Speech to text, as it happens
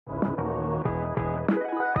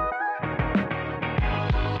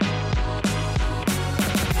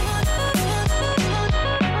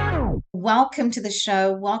welcome to the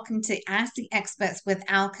show. Welcome to Ask the Experts with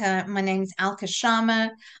Alka. My name is Alka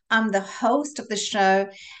Sharma. I'm the host of the show,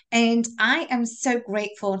 and I am so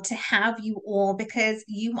grateful to have you all because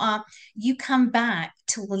you come back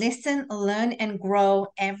to listen, learn, and grow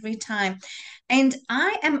every time. And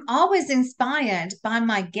I am always inspired by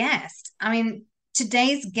my guest.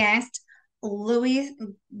 Today's guest, Louis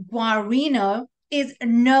Guarino, is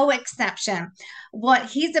no exception. What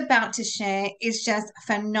he's about to share is just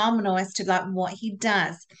phenomenal as to like what he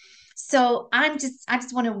does. So I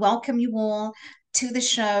just want to welcome you all to the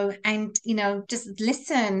show and just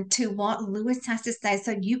listen to what Lewis has to say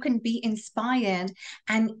so you can be inspired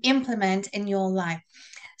and implement in your life.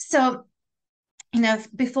 So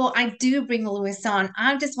before I do bring Lewis on,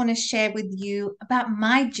 I just want to share with you about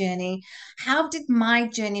my journey. How did my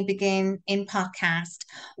journey begin in podcast?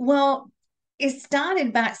 Well, it started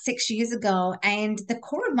about 6 years ago, and the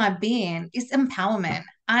core of my being is empowerment.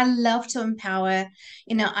 I love to empower.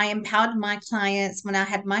 I empowered my clients when I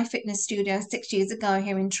had my fitness studio 6 years ago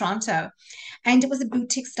here in Toronto, and it was a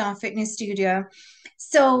boutique style fitness studio.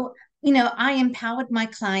 So, I empowered my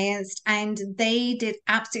clients and they did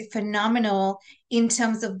absolutely phenomenal in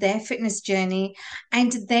terms of their fitness journey,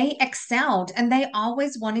 and they excelled and they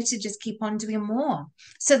always wanted to just keep on doing more.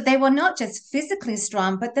 So they were not just physically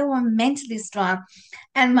strong, but they were mentally strong.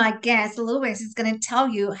 And my guest, Lewis, is going to tell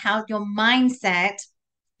you how your mindset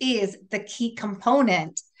is the key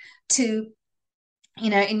component to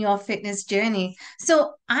in your fitness journey.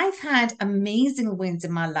 So I've had amazing wins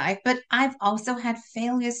in my life, but I've also had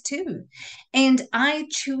failures too. And I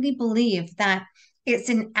truly believe that it's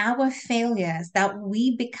in our failures that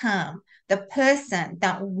we become the person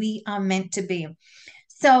that we are meant to be.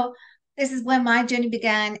 So this is where my journey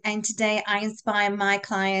began. And today I inspire my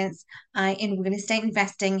clients in real estate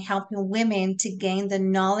investing, helping women to gain the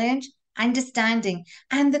knowledge, understanding,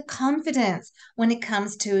 and the confidence when it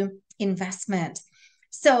comes to investment.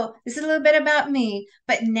 So this is a little bit about me,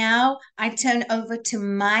 but now I turn over to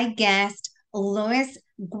my guest, Louis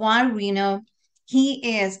Guarino.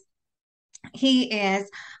 He is he is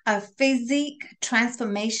a physique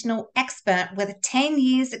transformational expert with 10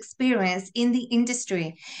 years experience in the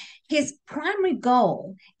industry. His primary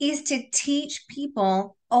goal is to teach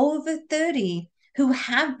people over 30 who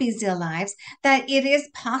have busier lives that it is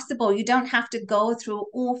possible. You don't have to go through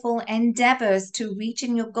awful endeavors to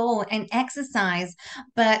reaching your goal and exercise,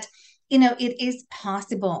 but it is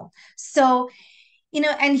possible. So,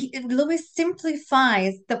 Lewis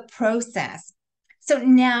simplifies the process. So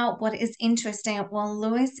now what is interesting, well,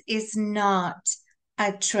 Lewis is not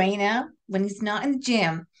a trainer when he's not in the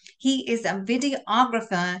gym. He is a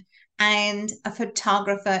videographer and a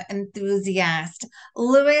photographer enthusiast.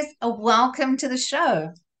 Lewis, welcome to the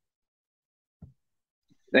show.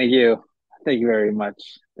 Thank you. Thank you very much.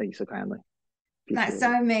 Thank you so kindly. That's Appreciate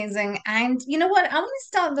so it. amazing. And you know what? I want to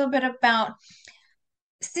start a little bit about,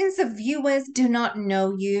 since the viewers do not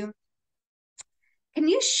know you, can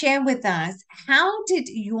you share with us how did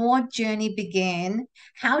your journey begin?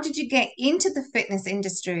 How did you get into the fitness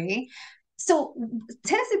industry? So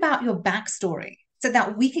tell us about your backstory so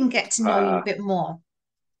that we can get to know you a Uh, bit more.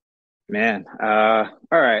 man. All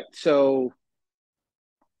right. So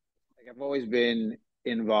like I've always been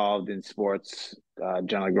involved in sports,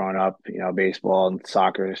 generally growing up, baseball and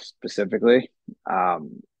soccer specifically.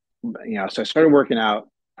 Um, so I started working out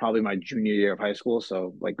probably my junior year of high school,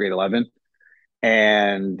 so like grade 11.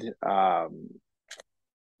 And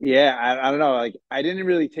yeah, I don't know, like I didn't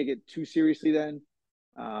really take it too seriously then.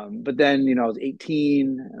 But then, I was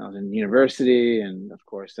 18 and I was in university, and of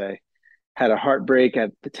course I had a heartbreak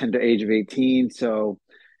at the tender age of 18. So,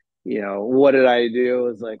 what did I do?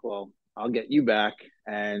 It was like, well, I'll get you back.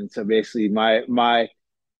 And so basically my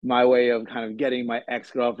way of kind of getting my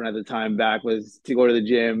ex-girlfriend at the time back was to go to the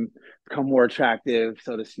gym, become more attractive,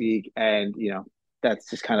 so to speak. And,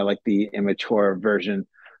 that's just kind of like the immature version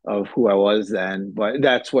of who I was then. But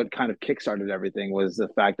that's what kind of kickstarted everything, was the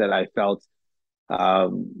fact that I felt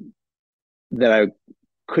um, that I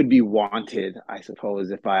could be wanted, I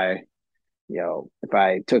suppose, if I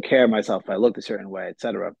took care of myself, if I looked a certain way,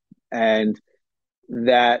 etc. And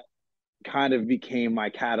that kind of became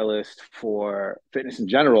my catalyst for fitness in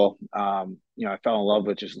general. I fell in love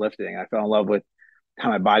with just lifting. I fell in love with how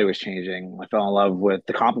my body was changing. I fell in love with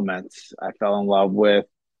the compliments. I fell in love with,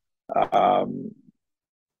 um,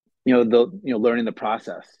 learning the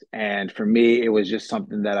process. And for me, it was just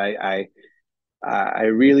something that I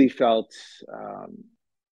really felt,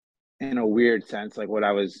 in a weird sense, like what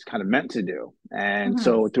I was kind of meant to do. And Mhm.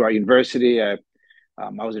 so throughout university, I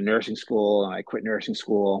was in nursing school and I quit nursing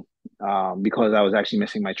school because I was actually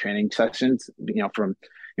missing my training sessions, from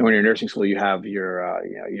when you're in nursing school, you have your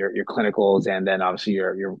your clinicals, and then obviously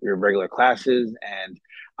your regular classes. And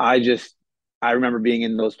I just I remember being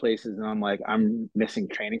in those places, and I'm like, I'm missing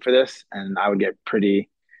training for this, and I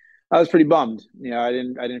was pretty bummed. I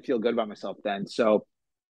didn't feel good about myself then. So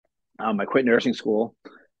I quit nursing school,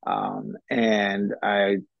 and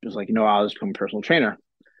I was like, I'll just become a personal trainer.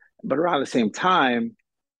 But around the same time,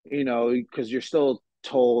 because you're still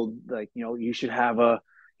told like, you should have a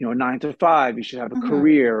 9 to 5, you should have a Hmm.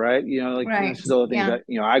 career, right? Like this Right. is all the things Yeah.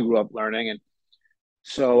 that, I grew up learning. And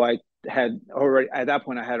so I had already, at that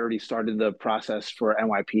point, I had already started the process for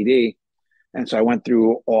NYPD. And so I went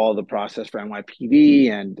through all the process for NYPD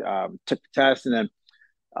and took the test. And then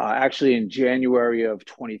actually in January of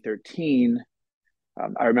 2013,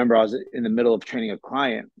 I remember I was in the middle of training a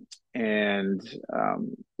client, and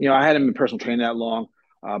I hadn't been personal training that long.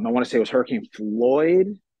 I want to say it was Hurricane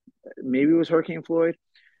Floyd, maybe it was Hurricane Floyd,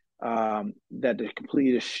 that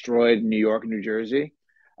completely destroyed New York and New Jersey.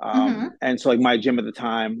 Hmm. And so, like, my gym at the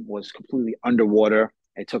time was completely underwater.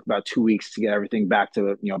 It took about 2 weeks to get everything back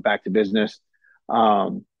to back to business.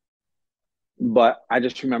 Um, but I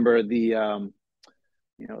just remember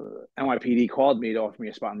NYPD called me to offer me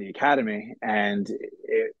a spot in the academy, and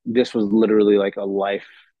this was literally like a life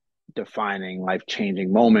defining, life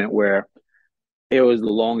changing moment where it was the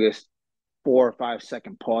longest 4 or 5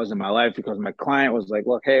 second pause in my life because my client was like,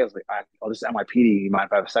 "Look, hey," I was like, "Oh, this is NYPD. You mind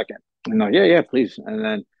if I have a second?" And I'm like, "Yeah, yeah, please." And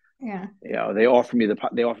then Yeah. they offered me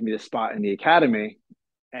the spot in the academy,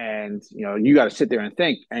 and you got to sit there and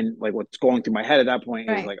think. And like what's going through my head at that point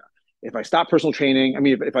is Right. like, if I stop personal training, I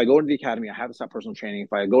mean, if I go to the academy, I have to stop personal training.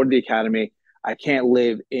 If I go to the academy, I can't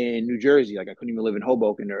live in New Jersey. Like I couldn't even live in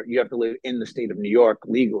Hoboken, or you have to live in the state of New York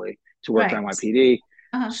legally to work for Right. NYPD.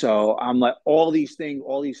 Uh-huh. So I'm like, all these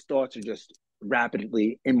thoughts are just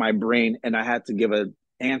rapidly in my brain, and I had to give an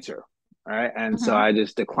answer. All right. And so Hmm. I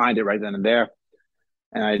just declined it right then and there.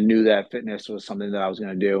 And I knew that fitness was something that I was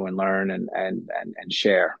going to do and learn and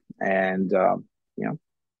share. And you know,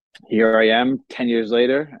 here I am 10 years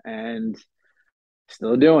later and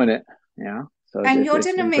still doing it. So And you're it's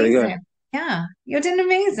doing been pretty good. amazing. Yeah, you're doing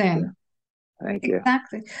Thank you. amazing. Thank you.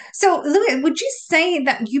 Exactly. So, Louis, would you say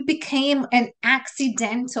that you became an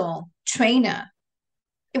accidental trainer?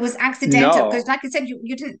 It was accidental because, No, like I said,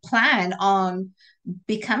 you didn't plan on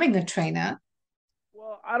becoming a trainer.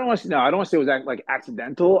 well, I don't want to. No, I don't want to say it was like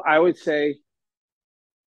accidental. I would say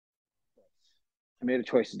I made a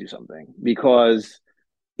choice to do something because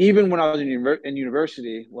even when I was in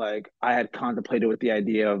university, like I had contemplated with the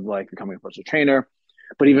idea of like becoming a personal trainer.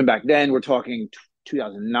 But even back then, we're talking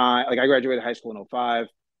 2009. Like I graduated high school in '05,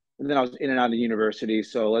 and then I was in and out of university.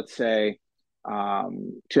 So let's say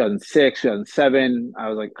 2006, 2007, I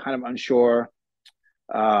was like kind of unsure.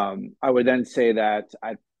 I would then say that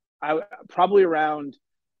I probably around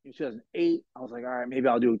 2008, I was like, all right, maybe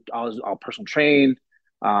I'll personal train.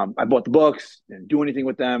 I bought the books, didn't do anything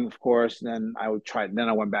with them, of course. Then I would try. Then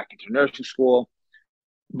I went back into nursing school.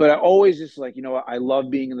 But I always just like, what? I love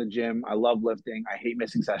being in the gym. I love lifting. I hate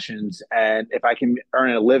missing sessions. And if I can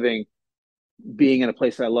earn a living being in a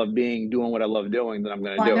place that I love being, doing what I love doing, then I'm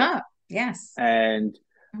going to Why do it. not? Yes. And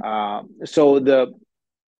so the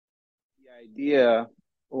idea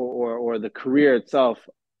or the career itself,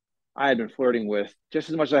 I had been flirting with just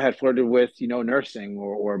as much as I had flirted with, nursing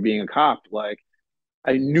or being a cop. Like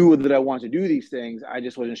I knew that I wanted to do these things. I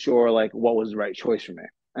just wasn't sure like what was the right choice for me.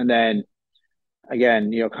 And then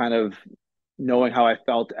again, kind of knowing how I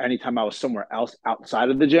felt anytime I was somewhere else outside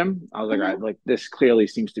of the gym, I was like, all right, Hmm. like this clearly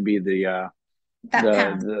seems to be That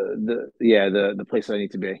path. the place that I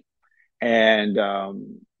need to be. And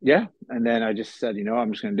yeah, and then I just said,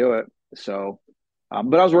 I'm just going to do it. So,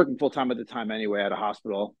 but I was working full time at the time anyway at a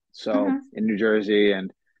hospital, so Hmm. in New Jersey,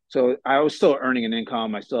 and so I was still earning an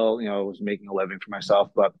income. I still, was making a living for myself,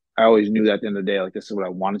 but I always knew that at the end of the day, like this is what I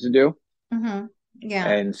wanted to do, Hmm. Yeah.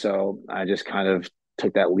 and so I just kind of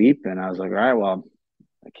took that leap, and I was like, all right, well,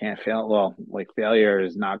 I can't fail. Well, like failure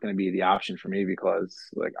is not going to be the option for me because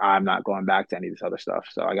like I'm not going back to any of this other stuff,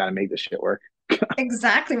 so I got to make this shit work.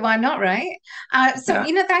 Exactly. Why not, right? So,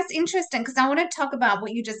 Yeah, that's interesting because I want to talk about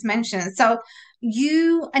what you just mentioned. So,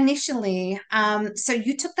 you initially, so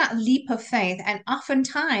you took that leap of faith, and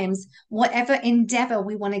oftentimes, whatever endeavor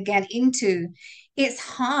we want to get into, it's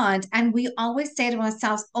hard. And we always say to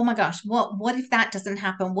ourselves, oh my gosh, what if that doesn't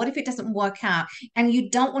happen? What if it doesn't work out? And you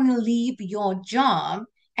don't want to leave your job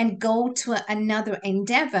and go to another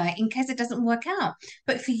endeavor in case it doesn't work out.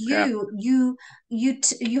 But for yeah,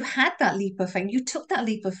 you had that leap of faith. You took that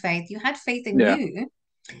leap of faith. You had faith in yeah, you.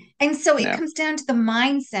 And so it yeah, comes down to the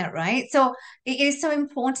mindset, right? So it is so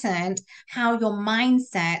important how your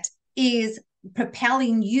mindset is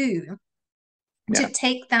propelling you to Yeah.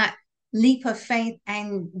 take that leap of faith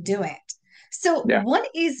and do it. So, Yeah. what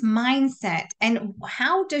is mindset, and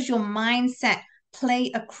how does your mindset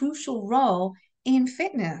play a crucial role in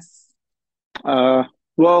fitness?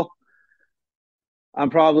 Well, I'm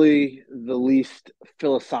probably the least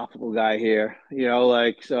philosophical guy here,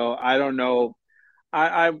 like, so I don't know.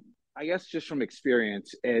 I I guess just from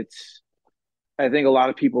experience, I think a lot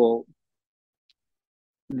of people,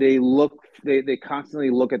 they constantly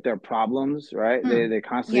look at their problems, right? Hmm. They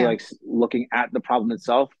constantly Yeah, like looking at the problem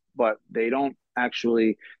itself, but they don't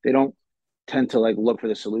tend to like look for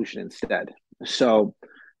the solution instead. So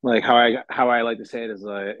like how I like to say it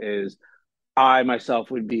is I myself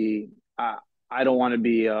would be, I don't want to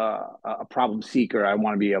be a problem seeker. I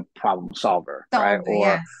want to be a problem solver, right? solver, Or,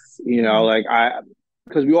 yes. Hmm. like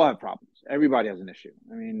because we all have problems. Everybody has an issue.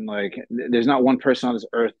 I mean, like, there's not one person on this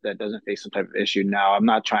earth that doesn't face some type of issue. Now, I'm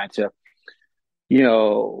not trying to, you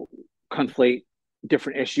know, conflate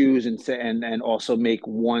different issues and say, and also make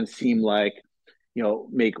one seem like,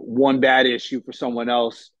 make one bad issue for someone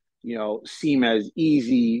else, seem as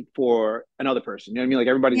easy for another person. You know what I mean? Like,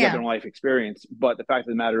 everybody's got their Yeah. own life experience, but the fact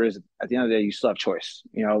of the matter is, at the end of the day, you still have choice.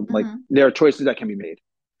 Like, Hmm. there are choices that can be made.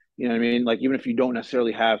 You know what I mean? Like, even if you don't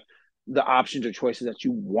necessarily have the options or choices that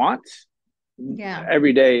you want, Yeah,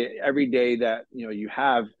 every day that you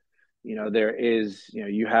have, there is,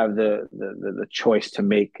 you have the choice to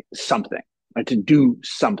make something or to do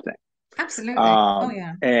something. absolutely. Oh,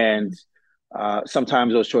 yeah. And Mhm.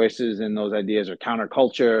 sometimes those choices and those ideas are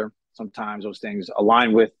counterculture. Sometimes those things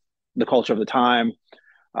align with the culture of the time.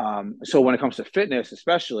 So when it comes to fitness,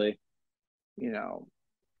 especially, you know,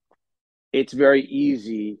 it's very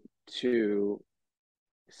easy to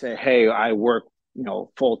say, "Hey, I work,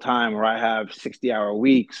 full time, or I have 60-hour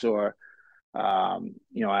weeks, or I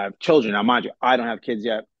have children." Now, mind you, I don't have kids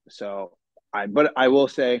yet, so but I will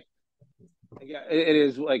say, yeah, it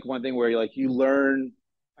is like one thing where like you learn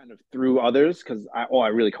kind of through others, because I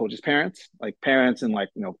really coach as parents, like parents and like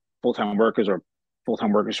full time workers, or full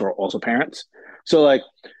time workers who are also parents. So like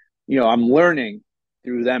I'm learning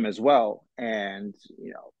through them as well, and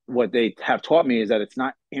what they have taught me is that it's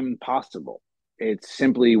not impossible. It's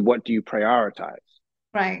simply, what do you prioritize?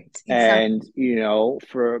 Right, exactly. And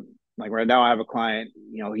for like right now, I have a client.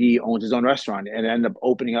 He owns his own restaurant and ended up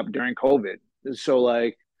opening up during COVID. So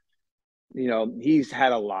like he's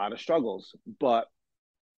had a lot of struggles, but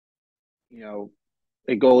you know,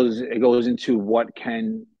 it goes into what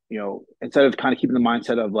can, instead of kind of keeping the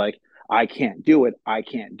mindset of like, I can't do it,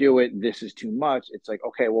 this is too much. It's like,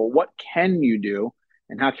 okay, well, what can you do,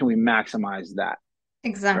 and how can we maximize that,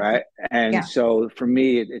 Exactly. right? And Yeah, so for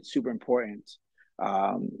me, it's super important,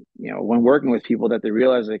 um, when working with people, that they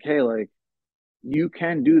realize like, hey, like, you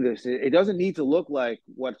can do this. It doesn't need to look like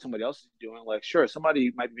what somebody else is doing. Like, sure,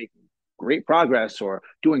 somebody might be making great progress or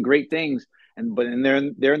doing great things, and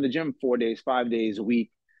they're in the gym 4 days, 5 days a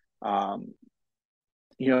week. Um,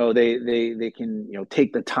 they can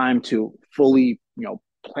take the time to fully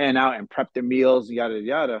plan out and prep their meals, yada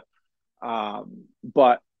yada.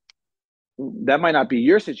 But that might not be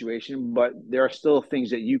your situation, but there are still things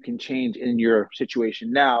that you can change in your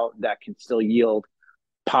situation now that can still yield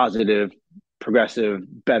positive, progressive,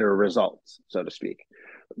 better results, so to speak.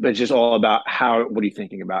 But it's just all about what are you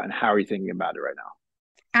thinking about, and how are you thinking about it right now?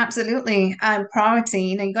 absolutely. Priority.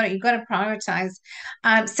 You got to prioritize.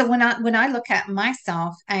 So when I look at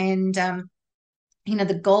myself and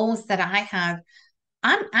the goals that I have,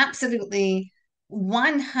 I'm absolutely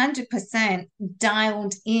 100%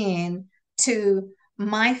 dialed in to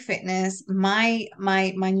my fitness, my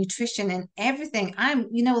nutrition and everything.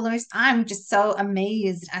 Lois, I'm just so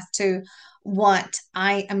amazed as to what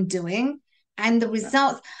I am doing and the Yeah,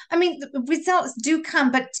 results. I mean, the results do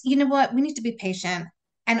come, but you know what? We need to be patient.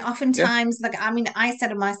 And yeah, oftentimes, like, I mean, I said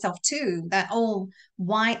to myself too that, oh,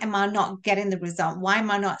 why am I not getting the result? Why am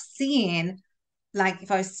I not seeing, like,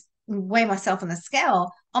 if I weigh myself on the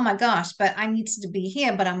scale, oh my gosh, but I needed to be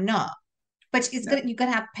here, but I'm not. But it's yeah. good. You got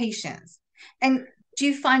to have patience. And do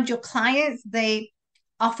you find your clients, they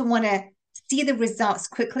often want to see the results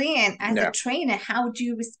quickly? And as a Yeah, trainer, how do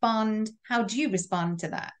you respond? How do you respond to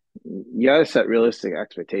that? you gotta set realistic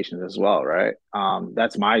expectations as well, right?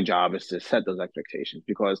 That's my job, is to set those expectations,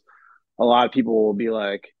 because a lot of people will be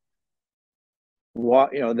like,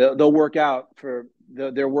 what, they'll work out for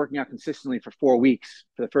they're working out consistently for 4 weeks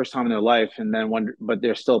for the first time in their life, and then wonder, but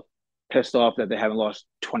they're still pissed off that they haven't lost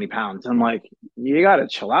 20 pounds. I'm like, you gotta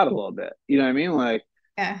chill out a little bit. You know what I mean? Like,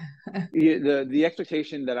 Yeah. the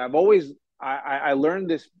expectation that I learned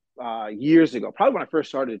this years ago, probably when I first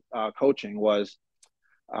started coaching, was,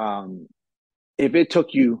 um, if it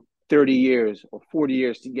took you 30 years or 40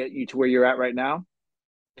 years to get you to where you're at right now,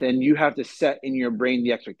 then you have to set in your brain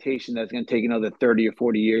the expectation that it's going to take another 30 or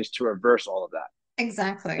 40 years to reverse all of that. And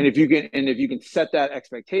Exactly. if you can set that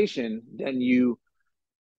expectation, then you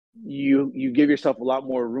give yourself a lot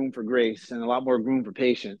more room for grace and a lot more room for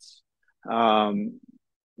patience. Um,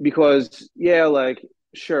 because yeah, like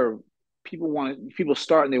sure, people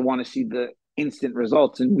start and they want to see the instant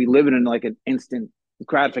results, and we live in like an instant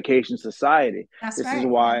gratification society. That's This is right.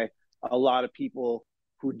 why a lot of people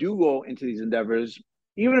who do go into these endeavors,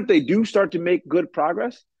 even if they do start to make good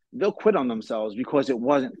progress, they'll quit on themselves because it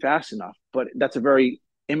wasn't fast enough. But that's a very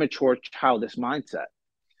immature, childish mindset.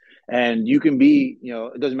 And you can be,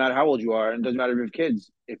 it doesn't matter how old you are, and it doesn't matter if you have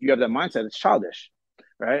kids. If you have that mindset, it's childish,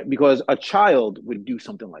 right? Because a child would do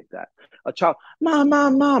something like that. A child,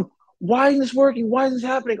 mom, why isn't this working? Why is this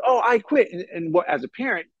happening? Oh, I quit. And what, as a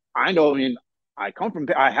parent, I know, I mean, I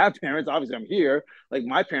have parents, obviously I'm here. Like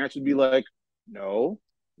my parents would be like, no,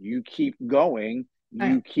 you keep going,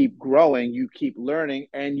 you Right. keep growing, you keep learning,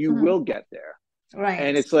 and you Mhm. will get there. And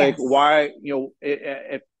Right. it's like, Yes. why,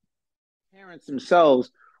 if parents themselves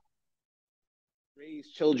raise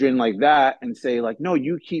children like that and say like, no,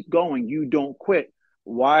 you keep going, you don't quit.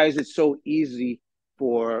 Why is it so easy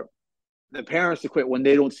for the parents to quit when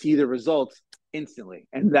they don't see the results instantly?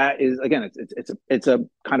 And that is, again, it's a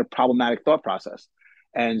kind of problematic thought process.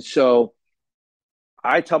 And so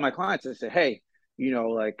I tell my clients, I say, hey,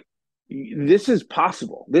 like this is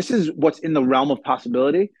possible, this is what's in the realm of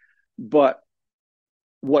possibility, but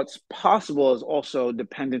what's possible is also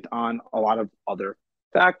dependent on a lot of other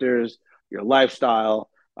factors, your lifestyle.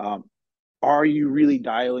 Um, are you really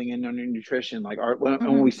dialing in on your nutrition? Like,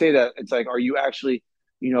 when we Hmm. say that, it's like, are you actually,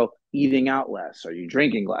 eating out less? Are you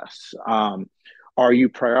drinking less? Are you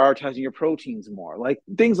prioritizing your proteins more? Like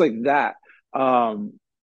things like that. Um,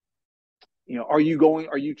 when you're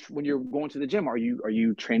going to the gym, are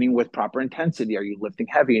you training with proper intensity? Are you lifting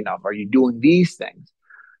heavy enough? Are you doing these things?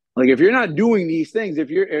 Like if you're not doing these things, if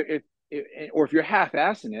you're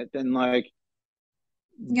half-assing it, then like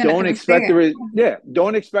You're not going to see it.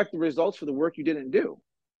 don't expect the results for the work you didn't do.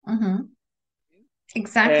 Hmm.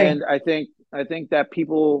 Exactly. And I think that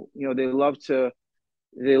people, they love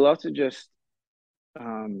to just,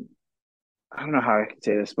 um I don't know how I can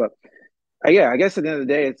say this, but yeah, I guess at the end of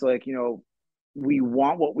the day, it's like, we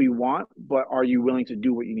want what we want, but are you willing to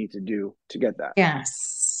do what you need to do to get that?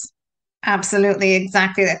 Yes. Absolutely.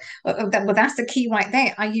 Exactly. Well, that's the key right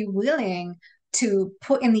there. Are you willing to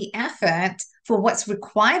put in the effort for what's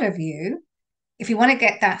required of you? If you want to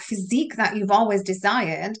get that physique that you've always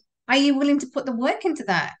desired, are you willing to put the work into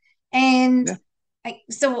that? And Yeah,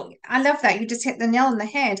 so I love that. You just hit the nail on the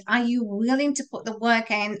head. Are you willing to put the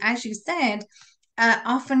work in? As you said,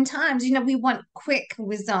 oftentimes, we want quick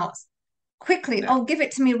results quickly. yeah, Oh, give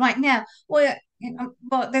it to me right now. Well,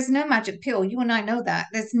 there's no magic pill. You and I know that.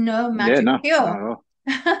 There's no yeah. magic No, not pill. at all.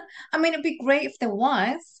 I mean, it'd be great if there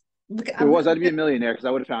was. If there was, I'd be a millionaire because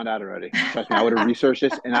I would have found out already. Trust me, I would have researched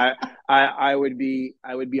this, and I would be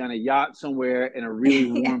on a yacht somewhere in a really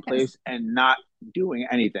warm Yes, place and not doing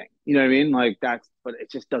anything. You know what I mean? Like but it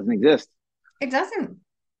just doesn't exist. it doesn't.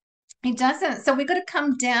 It doesn't. So we've got to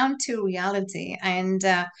come down to reality. And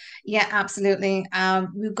yeah, absolutely.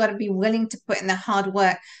 We've got to be willing to put in the hard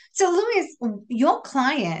work. So Louis, your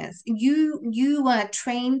clients, you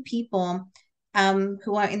train people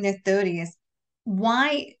who are in their 30s.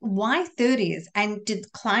 Why 30s? And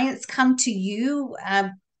did clients come to you at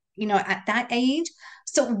that age?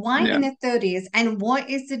 So why in Yeah, their 30s? And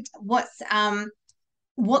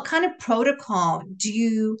what kind of protocol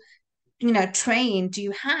do train do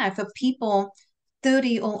you have for people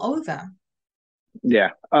 30 or over? yeah.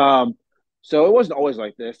 So it wasn't always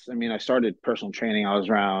like this. I mean, I started personal training. I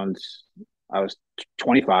was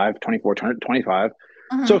 25, 24, 25.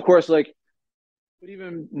 So of Hmm. course, like, but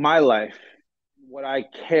even my life, what I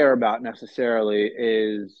care about necessarily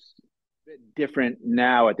is a bit different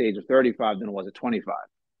now at the age of 35 than it was at 25,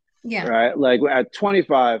 Yeah. right? Like at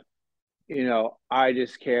 25, I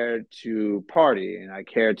just cared to party and I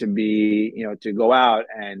cared to be, to go out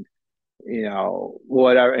and,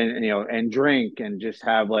 whatever, and drink and just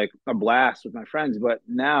have like a blast with my friends. But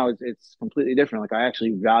now it's completely different. Like I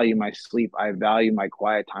actually value my sleep. I value my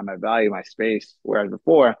quiet time. I value my space. Whereas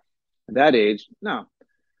before, at that age, no.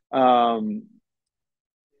 Um,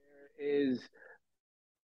 there is,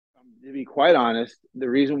 to be quite honest, the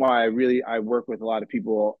reason why I work with a lot of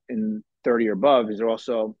people in 30 or above is they're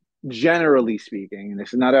also, generally speaking, and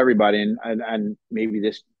this is not everybody, and maybe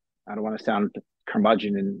this, I don't want to sound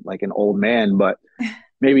curmudgeon and like an old man, but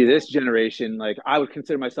maybe this generation, like I would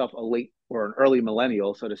consider myself a late or an early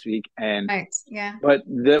millennial, so to speak. And Right. Yeah. but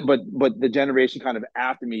the generation kind of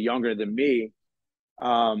after me, younger than me,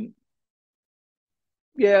 um,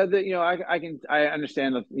 yeah, I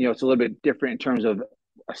understand that it's a little bit different in terms of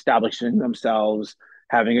establishing themselves,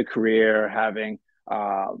 having a career, having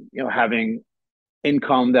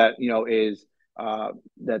income that is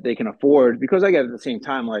that they can afford. Because I get at the same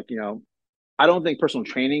time, like I don't think personal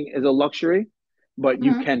training is a luxury, but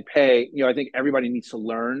you Hmm. can pay. I think everybody needs to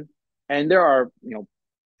learn, and there are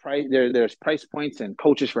there's price points and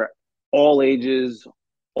coaches for all ages,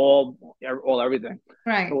 all everything.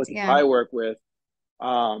 But Right. with Yeah. I work with,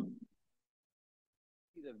 um,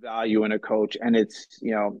 the value in a coach, and it's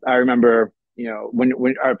I remember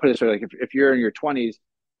when I put it this way, like if you're in your 20s,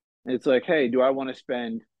 and it's like, hey, do I want to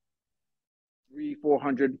spend three,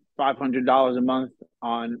 $400, $500 a month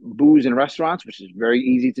on booze and restaurants, which is very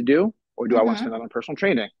easy to do, or do I want to spend Hmm. that on personal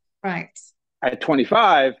training? Right. At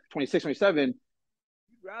 25, 26, 27,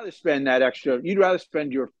 you'd rather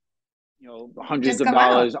spend your hundreds Just of go out.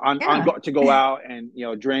 dollars on Yeah. to go out and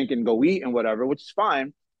drink and go eat and whatever, which is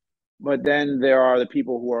fine. But then there are the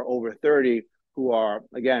people who are over 30 who are,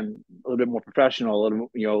 again, a little bit more professional, a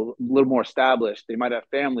little a little more established. They might have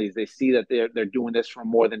families. They see that they're doing this for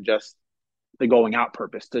more than just the going out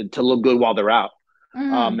purpose, to look good while they're out.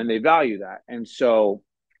 Hmm. And they value that. And so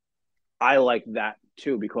I like that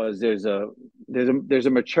too, because there's a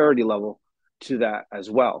maturity level to that as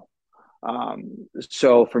well.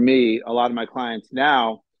 So for me, a lot of my clients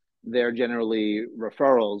now, they're generally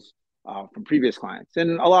referrals from previous clients.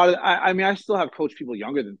 And a lot of, I mean, I still have coached people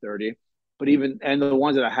younger than 30, but and the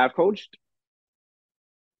ones that I have coached,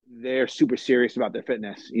 they're super serious about their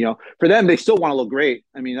fitness. For them, they still want to look great.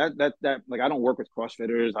 I mean, that like, I don't work with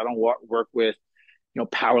CrossFitters. I don't work with,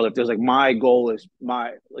 powerlifters.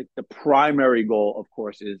 Like the primary goal, of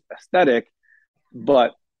course, is aesthetic,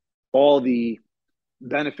 but all the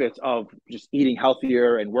benefits of just eating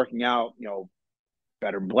healthier and working out,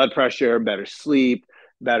 better blood pressure, better sleep,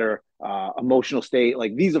 better emotional state.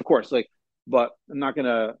 Like these, of course, like, but I'm not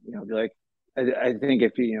gonna, be like, I think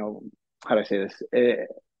if how do I say this?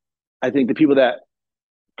 I think the people that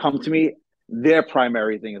come to me, their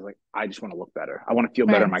primary thing is like, I just want to look better. I want to feel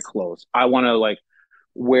better in Right. my clothes. I want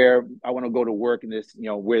to go to work in this,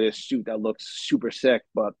 wear this suit that looks super sick,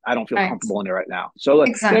 but I don't feel Right. comfortable in it right now. So, like, I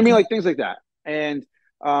mean, Exactly. like things like that. And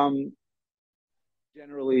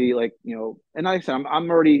generally, like, and like I said, I'm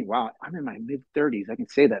already, wow, I'm in my mid 30s. I can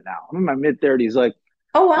say that now. I'm in my mid 30s. Like,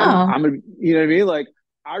 Oh, I'm, wow. I'm, a, you know what I mean? Like,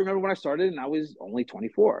 I remember when I started and I was only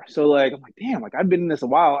 24. So, like, I'm like, damn, like, I've been in this a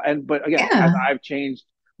while. But again, as Yeah. I've changed,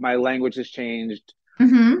 my language has changed,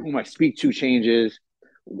 Hmm. whom I speak to changes.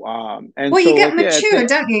 And Well, you so, get like, yeah, mature,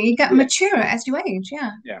 don't you? You get yeah, mature as you age.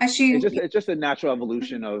 Yeah. yeah. As It's you. just it's just a natural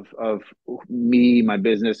evolution of me, my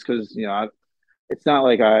business, because it's not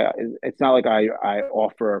like I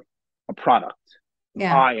offer a product.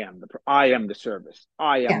 Yeah. I am the service.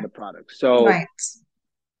 I am Yeah. the product. So Right.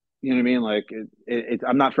 you know what I mean? Like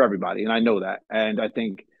I'm not for everybody, and I know that. And I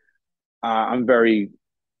think I'm very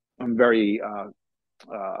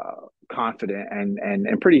uh, confident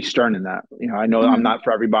and pretty stern in that. I know I'm Hmm. not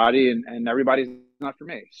for everybody, and everybody's not for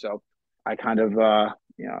me. So I kind of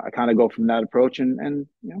I kind of go from that approach, and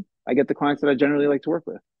I get the clients that I generally like to work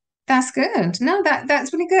with. That's good. No,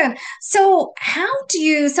 that's really good. So, how do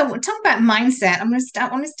you? So, we'll talk about mindset. I'm gonna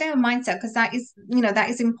start. I want to stay on mindset because that is, that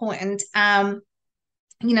is important.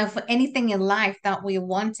 For anything in life that we're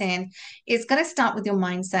wanting, it's going to start with your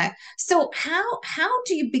mindset. So, how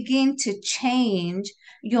do you begin to change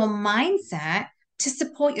your mindset to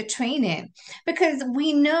support your training? Because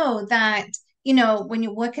we know that when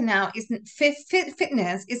you're working out, isn't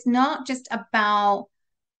fitness is not just about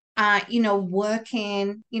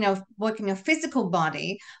working your physical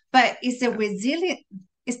body, but it's a Yeah, resilient,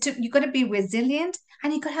 you got to be resilient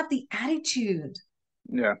and you got to have the attitude,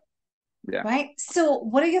 yeah, yeah, right? So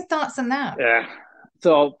what are your thoughts on that? yeah.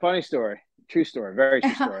 So funny story, true story, very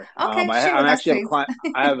true story. Okay, share I'm with us, actually have a please.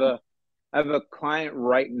 client. I have a client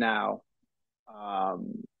right now,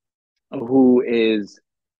 um, who is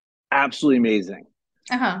absolutely amazing.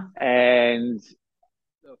 Uh-huh. And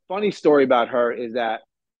the funny story about her is that,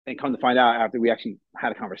 and come to find out after we actually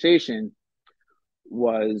had a conversation,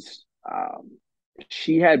 was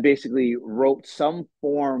she had basically wrote some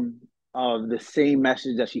form of the same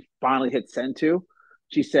message that she finally hit send to.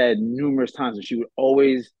 She said numerous times, and she would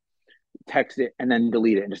always text it and then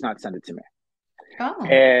delete it and just not send it to me. Oh.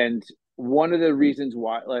 And one of the reasons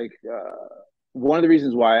why, one of the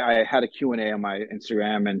reasons why I had a Q&A on my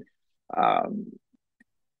Instagram and um,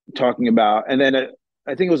 talking about, and then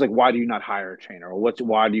I think it was like, why do you not hire a trainer? Or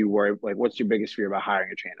why do you worry? Like, what's your biggest fear about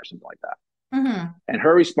hiring a trainer or something like that? Mm-hmm. And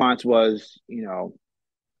her response was,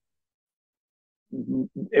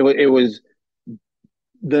 it was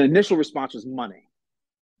the initial response was money.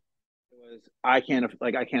 It was, I can't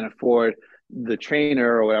afford the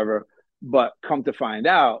trainer or whatever. But come to find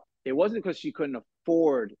out, it wasn't because she couldn't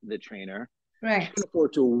afford the trainer. She Right. couldn't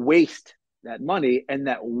afford to waste that money. And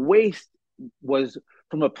that waste was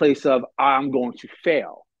from a place of, I'm going to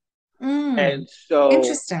fail. Mm. And so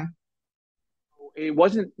Interesting. it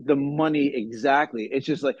wasn't the money exactly. It's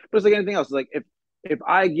just like, but it's like anything else. Like if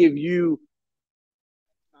I give you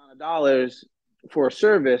dollars for a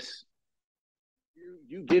service,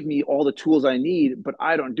 you give me all the tools I need, but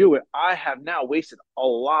I don't do it. I have now wasted a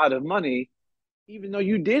lot of money, even though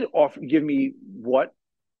you did give me what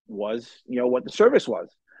was, what the service was.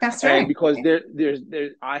 That's And right. because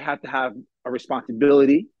I have to have a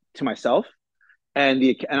responsibility to myself, and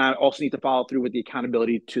I also need to follow through with the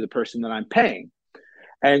accountability to the person that I'm paying.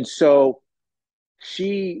 And so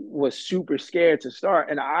she was super scared to start.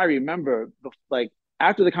 And I remember, like,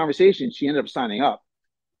 after the conversation, she ended up signing up.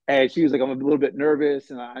 And she was like, I'm a little bit nervous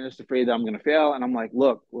and I'm just afraid that I'm going to fail. And I'm like,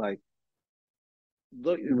 one,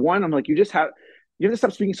 I'm like, you have to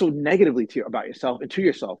stop speaking so negatively about yourself and to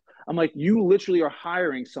yourself. I'm like, you literally are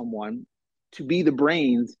hiring someone to be the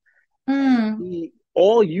brains, and Mm.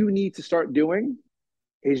 all you need to start doing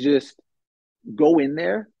is just go in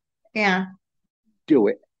there, Yeah. do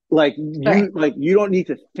it. Right. Like you don't need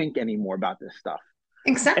to think anymore about this stuff.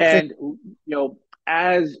 Exactly. And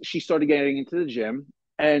as she started getting into the gym,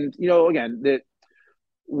 and again, that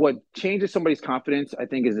what changes somebody's confidence, I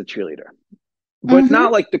think, is a cheerleader, but Mm-hmm.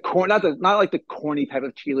 not like not like the corny type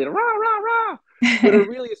of cheerleader, rah rah rah. But it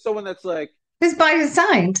really is someone that's like, It's by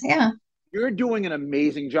design. Yeah. you're doing an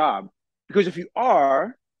amazing job, because if you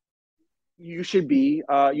are, you should be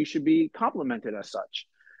complimented as such.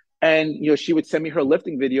 And she would send me her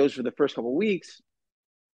lifting videos for the first couple of weeks,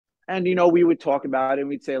 and we would talk about it, and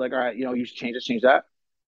we'd say like, all right, you should change this, change that.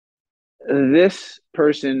 This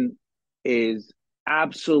person is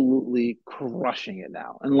absolutely crushing it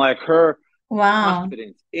now. And like her Wow.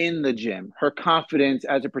 confidence in the gym, her confidence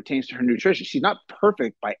as it pertains to her nutrition. She's not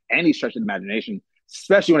perfect by any stretch of the imagination,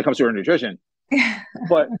 especially when it comes to her nutrition.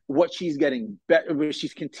 But what she's getting better,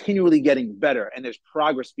 she's continually getting better, and there's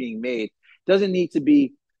progress being made. Doesn't need to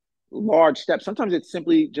be large steps. Sometimes it's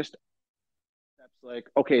simply just steps like,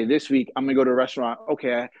 okay, this week I'm gonna go to a restaurant.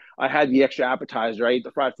 Okay, I had the extra appetizer, I ate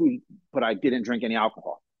the fried food, but I didn't drink any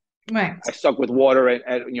alcohol. Right. I stuck with water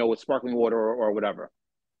and with sparkling water or whatever.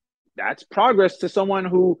 That's progress to someone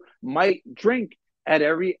who might drink at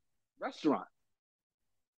every restaurant.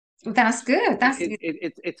 That's good. That's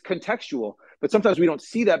It's contextual, but sometimes we don't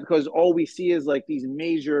see that because all we see is like these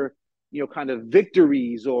major, kind of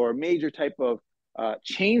victories or major type of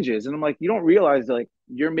changes. And I'm like, you don't realize like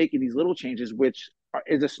you're making these little changes, which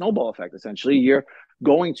is a snowball effect. Essentially, you're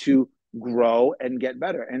going to grow and get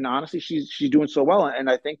better. And honestly, she's doing so well, and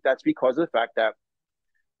I think that's because of the fact that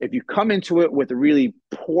if you come into it with a really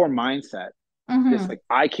poor mindset, just mm-hmm. like,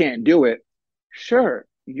 I can't do it, sure,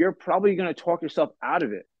 you're probably going to talk yourself out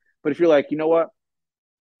of it. But if you're like, you know what,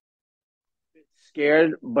 I'm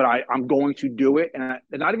scared, but I'm going to do it, and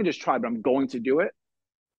not even just try, but I'm going to do it,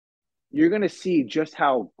 you're going to see just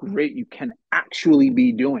how great you can actually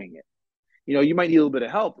be doing it. You might need a little bit of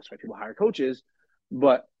help. That's why people hire coaches,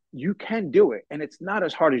 but you can do it. And it's not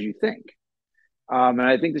as hard as you think. And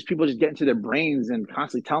I think there's people just get into their brains and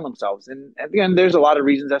constantly telling themselves. And again, there's a lot of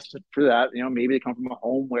reasons for that. Maybe they come from a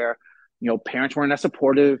home where, parents weren't as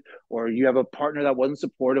supportive, or you have a partner that wasn't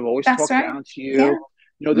supportive, always That's talked right. down to Yeah.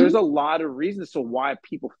 you. There's Mm-hmm. a lot of reasons to why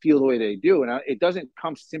people feel the way they do. And it doesn't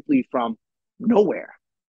come simply from nowhere.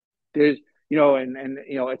 There's,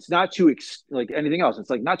 it's not to like anything else. It's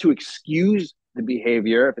like not to excuse the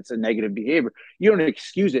behavior if it's a negative behavior. You don't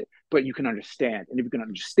excuse it, but you can understand. And if you can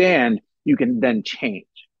understand, you can then change.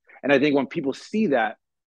 And I think when people see that,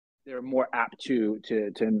 they're more apt to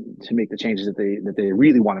make the changes that they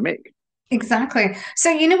really want to make. Exactly. So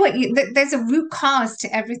you know what? There's a root cause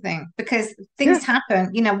to everything because Yeah, things happen.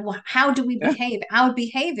 How do we yeah, behave? Our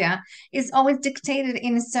behavior is always dictated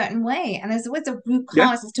in a certain way, and there's always a root yeah.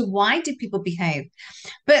 cause as to why do people behave.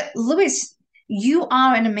 But Louis, you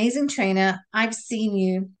are an amazing trainer. I've seen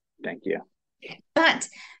you, Thank you. but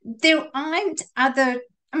there aren't other.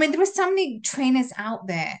 I mean, there are so many trainers out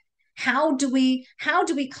there. How do we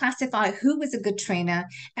classify who is a good trainer?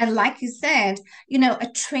 And like you said, a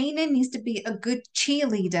trainer needs to be a good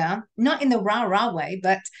cheerleader, not in the rah-rah way,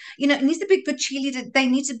 but it needs to be a good cheerleader. They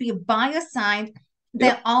need to be by your side. They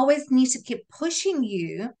Yep. always need to keep pushing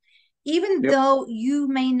you even Yep. though you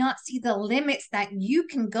may not see the limits that you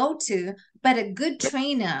can go to, but a good Yep.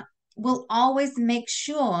 trainer will always make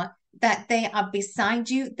sure that they are beside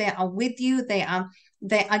you, they are with you, they are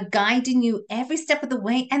guiding you every step of the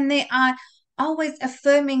way, and they are always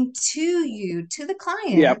affirming to you, to the Yep.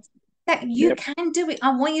 client, that you Yep. can do it.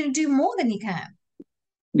 I want you to do more than you can.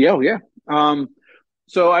 Yeah. Yeah.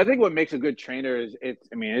 So I think what makes a good trainer is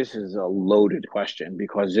I mean, this is a loaded question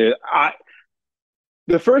because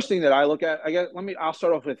the first thing that I look at, I guess, I'll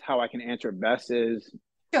start off with how I can answer it best is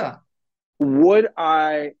Sure. would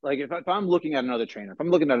I, like, if I'm looking at another trainer, if I'm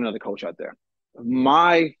looking at another coach out there,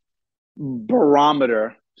 my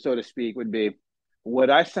barometer, so to speak, would be would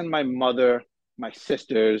I send my mother, my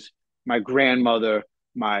sisters, my grandmother,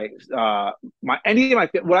 my, any of my,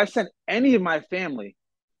 would I send any of my family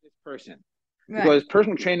to this person? Right. Because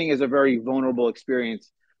personal training is a very vulnerable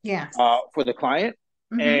experience Yes. for the client,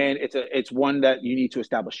 Mm-hmm. and it's one that you need to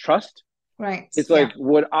establish trust. Right. It's Yeah. like,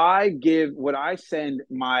 would I send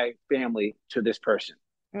my family to this person?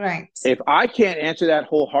 Right. If I can't answer that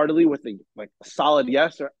wholeheartedly with a solid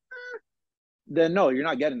yes, or then no, you're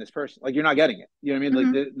not getting this person. Like, you're not getting it. You know what I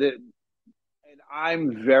mean? Like Mm-hmm. and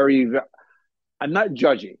I'm not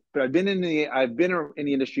judgy, but I've been in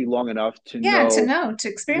the industry long enough to Yeah, to know know, to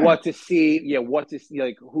what experience. to see, what to see,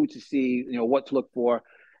 like who to see, what to look for.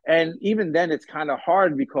 And even then it's kind of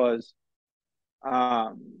hard because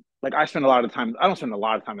like I spend a lot of time, I don't spend a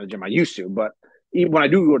lot of time in the gym. I used to, but even when I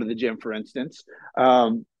do go to the gym, for instance,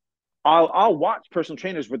 um, I'll watch personal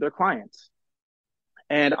trainers with their clients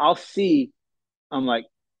and I'm like,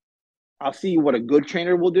 I'll see what a good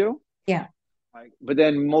trainer will do. Yeah. Like, but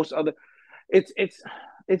then most other, it's, it's,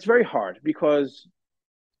 it's very hard because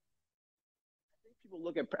people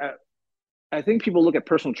look at, I think people look at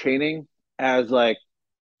personal training as like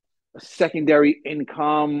a secondary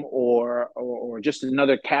income or just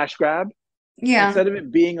another cash grab Yeah. instead of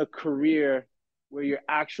it being a career where you're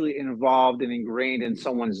actually involved and ingrained in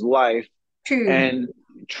someone's life True. and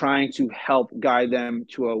trying to help guide them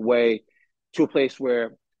to a place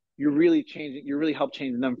where you're really help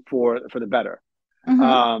changing them for the better. Mm-hmm.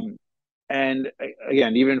 um and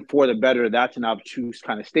again, even for the better, that's an obtuse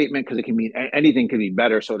kind of statement because it can mean anything can be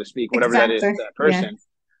better, so to speak, whatever that is Exactly. to that Yeah. person.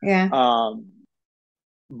 Yeah. um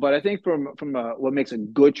but I think what makes a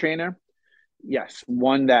good trainer, yes,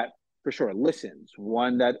 one that for sure listens,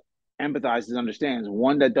 one that empathizes, understands,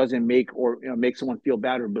 one that doesn't make someone feel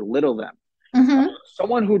bad or belittle them. Mm-hmm.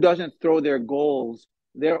 Someone who doesn't throw their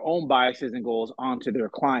own biases and goals onto their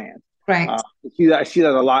client. Right. I see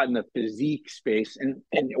that a lot in the physique space and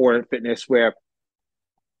or fitness, where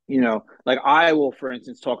like I will, for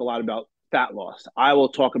instance, talk a lot about fat loss. I will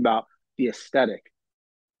talk about the aesthetic,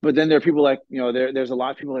 but then there are people like, there's a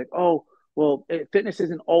lot of people like, oh, well, fitness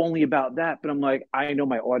isn't only about that. But I'm like, I know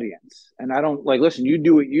my audience, and I don't, like, listen, you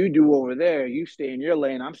do what you do over there. You stay in your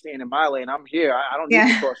lane. I'm staying in my lane. I'm here. I don't need to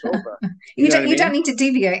Yeah. cross over. You You know what don't I you don't mean? need to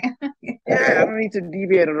deviate. Yeah, I don't need to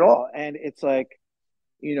deviate at all. And it's like,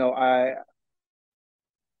 I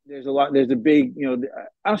there's a big,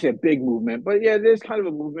 I don't say a big movement, but yeah, there's kind of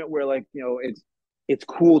a movement where, like, it's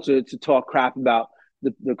cool to talk crap about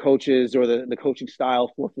the coaches or the coaching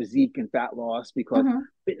style for physique and fat loss because Mm-hmm.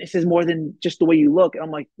 fitness is more than just the way you look. And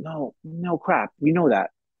I'm like, no, no crap. We know that.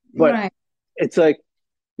 But Right. it's like,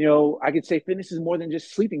 I could say fitness is more than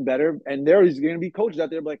just sleeping better. And there is going to be coaches out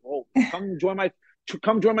there like, oh, come join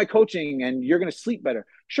my coaching and you're going to sleep better.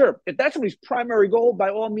 Sure. If that's somebody's primary goal, by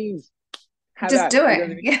all means, have Just at it. do You know what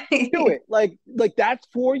I mean? Do it. it. Like that's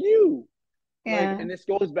for you. Like, Yeah. and this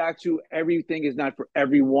goes back to everything is not for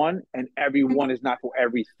everyone, and everyone Mhm. is not for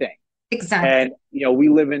everything. Exactly. And we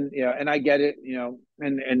live in, and I get it,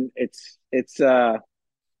 and it's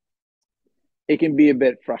it can be a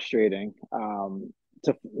bit frustrating.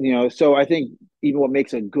 To so I think even what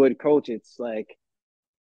makes a good coach, it's like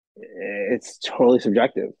it's totally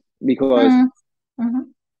subjective because Mm-hmm.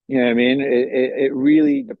 what I mean. It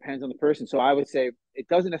really depends on the person. So I would say it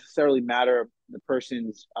doesn't necessarily matter the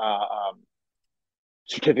person's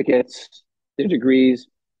certificates, their degrees.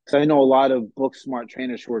 Because I know a lot of book smart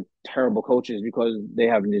trainers who are terrible coaches because they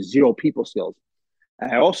have zero people skills.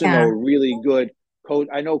 And I also know Yeah. really good coach.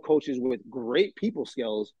 I know coaches with great people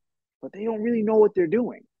skills, but they don't really know what they're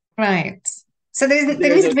doing. Right. So there There's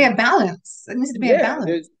needs a to be a balance. There needs to be a Yeah,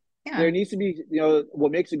 balance. there Yeah. needs to be,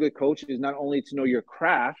 what makes a good coach is not only to know your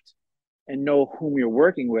craft and know whom you're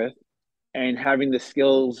working with and having the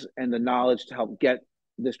skills and the knowledge to help get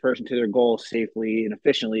this person to their goal safely and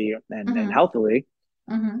efficiently and Mm-hmm. healthily,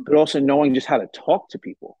 Mm-hmm. but also knowing just how to talk to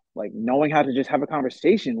people, like knowing how to just have a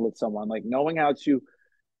conversation with someone, like knowing how to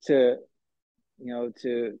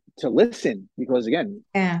to listen, because again,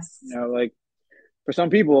 Yes. like for some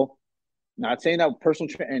people, not saying that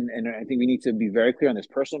and I think we need to be very clear on this.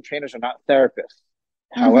 Personal trainers are not therapists.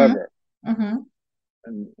 Mm-hmm. However, Mm-hmm.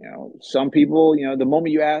 and some people, the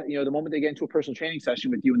moment you ask, the moment they get into a personal training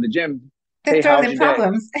session with you in the gym, They hey, throw how's their your day?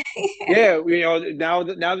 problems. Yeah, now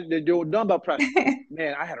that they're doing dumbbell press,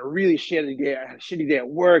 man, I had a really shitty day. I had a shitty day at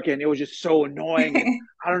work, and it was just so annoying, and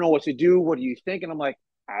I don't know what to do. What do you think? And I'm like,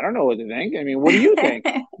 I don't know what to think. I mean, what do you think?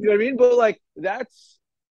 You know what I mean? But like that's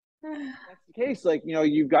the case. Like,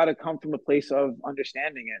 you've got to come from a place of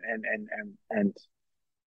understanding it, and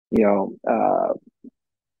you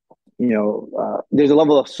know, uh, there's a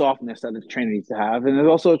level of softness that the trainer needs to have, and there's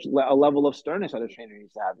also a level of sternness that the trainer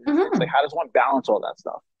needs to have. It's like, Hmm. how does one balance all that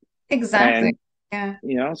stuff? Exactly. And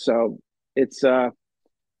Yeah. so it's It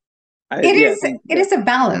I is think it that is a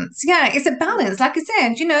balance. Yeah, it's a yeah, balance. Like I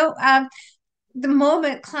said, the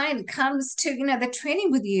moment client comes to, the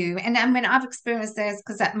training with you, and I mean, I've experienced this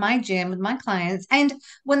because at my gym with my clients, and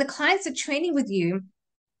when the clients are training with you,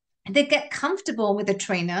 they get comfortable with the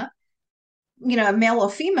trainer, a male or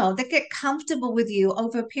female, they get comfortable with you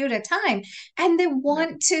over a period of time and they yeah,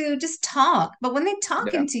 want to just talk. But when they're yeah,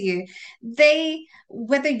 talking to you,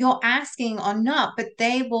 whether you're asking or not, but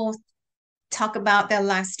they will talk about their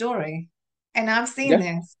life story. And I've seen yeah,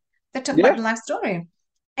 this. They talk about yeah, the life story.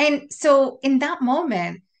 And so in that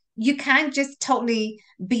moment, you can't just totally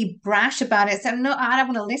be brash about it. So no, I don't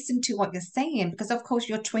want to listen to what you're saying because of course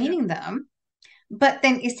you're yeah, training them. But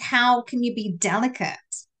then it's how can you be delicate?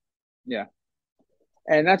 yeah.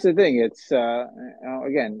 And that's the thing. It's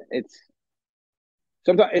again, it's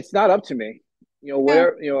sometimes it's not up to me. Yeah.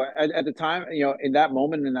 Where at the time, in that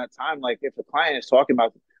moment, in that time, like if the client is talking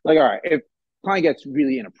about, like, all right, if client gets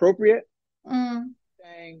really inappropriate, Mm,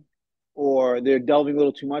 saying, or they're delving a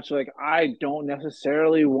little too much, like I don't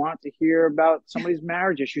necessarily want to hear about somebody's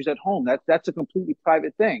marriage issues at home. That's a completely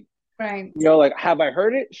private thing. right. Like, have I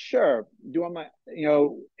heard it? Sure. Do I my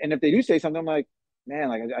and if they do say something, I'm like, man,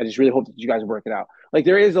 like I just really hope that you guys work it out. Like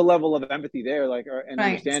there is a level of empathy there, like and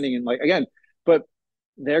Right. understanding, and like again, but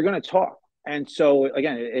they're gonna talk. And so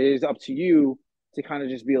again, it is up to you to kind of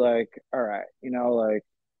just be like, all right, like,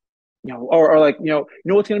 or like,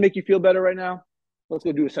 what's gonna make you feel better right now? Let's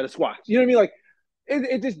go do a set of squats. You know what I mean? Like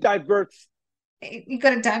it just diverts. You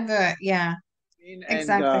got to divert. Yeah, And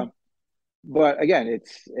exactly. but again,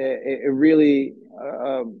 it really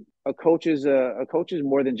a coach is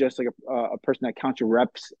more than just like a person that counts your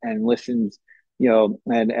reps and listens,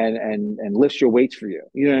 and lifts your weights for you.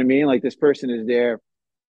 You know what I mean? Like this person is there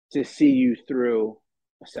to see you through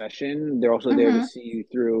a session. They're also there to Hmm. see you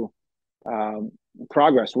through um,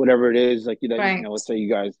 progress, whatever it is. Like Right. let's say you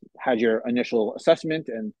guys had your initial assessment,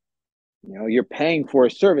 and you're paying for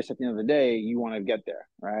a service. At the end of the day, you want to get there,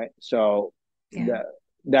 right? So Yeah. that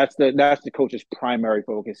that's the coach's primary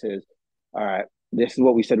focus is, all right, this is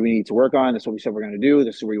what we said we need to work on. This is what we said we're going to do.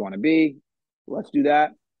 This is where you want to be. Let's do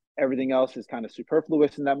that. Everything else is kind of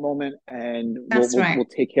superfluous in that moment, and That's right. we'll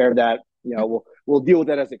take care of that. We'll deal with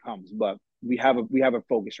that as it comes. But we have a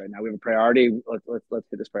focus right now. We have a priority. Let's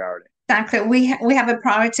hit this priority. Exactly. We have a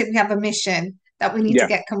priority. We have a mission that we need to Yeah,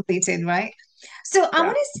 get completed. Right. So yeah, I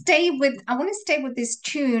want to stay with this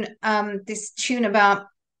tune about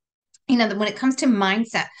when it comes to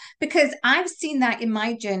mindset, because I've seen that in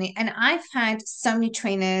my journey, and I've had so many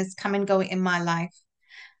trainers come and go in my life.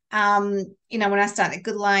 When I started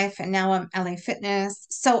Good Life and now I'm LA Fitness.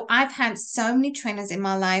 So I've had so many trainers in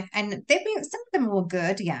my life, and they've been some of them were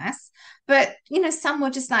good, yes, but some were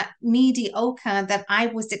just like mediocre that I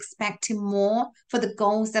was expecting more for the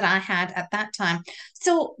goals that I had at that time.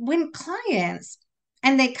 So when clients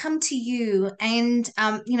and they come to you and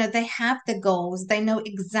they have the goals, they know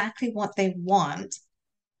exactly what they want.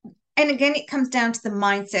 And again, it comes down to the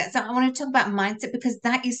mindset. So I want to talk about mindset because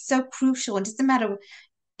that is so crucial. It doesn't matter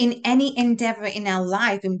in any endeavor in our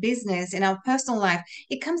life, in business, in our personal life,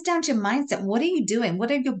 it comes down to mindset. What are you doing? What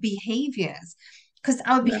are your behaviors? Because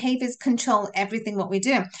our yeah. behaviors control everything what we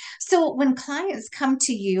do. So when clients come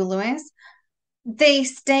to you, Louis, they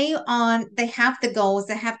have the goals,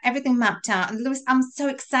 they have everything mapped out. And Louis, I'm so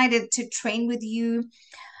excited to train with you.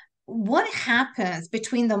 What happens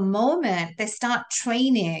between the moment they start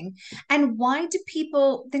training and why do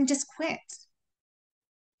people then just quit?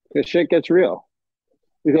 Because shit gets real.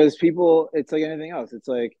 Because people, it's like anything else. It's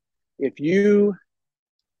like if you,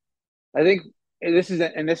 I think this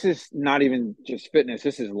is not even just fitness.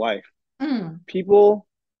 This is life. Mm, People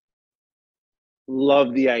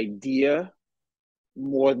love the idea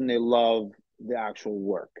more than they love the actual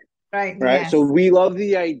work. Right. right? So Yes. we love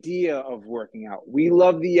the idea of working out. We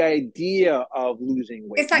love the idea of losing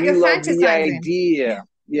weight. It's like We you're love the fantasizing. idea.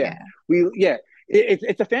 Yeah. Yeah. Yeah. Yeah.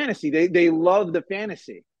 It's a fantasy. They love the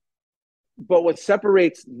fantasy. But what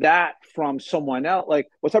separates that from someone else, like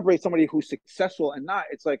what separates somebody who's successful and not,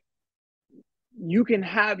 it's like you can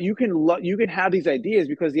have these ideas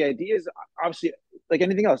because the ideas obviously, like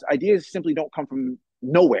anything else, ideas simply don't come from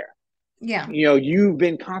nowhere. Yeah. You've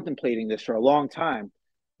been contemplating this for a long time.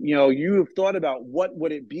 You've thought about what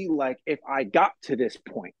would it be like if I got to this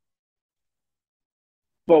point.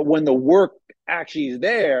 But when the work actually is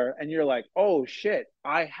there and you're like, oh shit,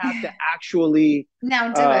 I have to actually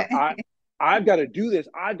Now do uh it. I I've got to do this.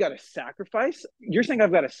 I've got to sacrifice. You're saying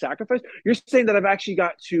I've got to sacrifice. You're saying that I've actually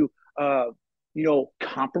got to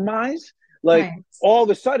compromise. Like Right. all of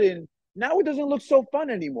a sudden, now it doesn't look so fun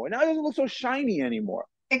anymore. Now it doesn't look so shiny anymore.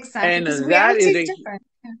 Exactly. And Because that reality is is a different.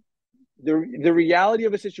 Yeah. the reality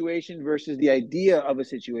of a situation versus the idea of a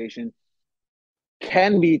situation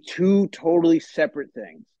can be two totally separate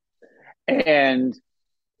things. And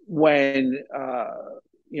when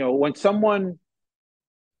when someone,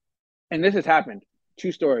 and this has happened,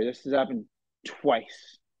 true story, this has happened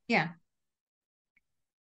twice. Yeah.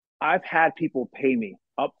 I've had people pay me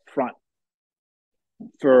up front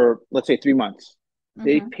for, let's say, 3 months.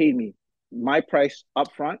 They Hmm. paid me my price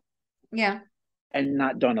up front Yeah. and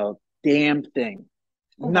not done a damn thing.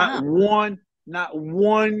 Oh, Not wow. one, not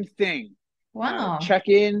one thing. Not a Wow. check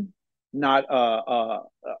in, not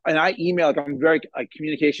and I email, like I'm very, like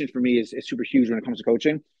communication for me is super huge when it comes to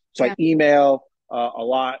coaching. So I Yeah. email a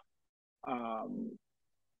lot. Um,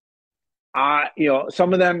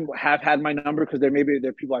 some of them have had my number because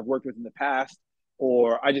they're people I've worked with in the past,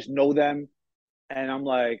 or I just know them, and I'm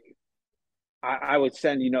like, I would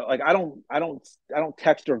send, like I don't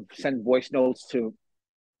text or send voice notes to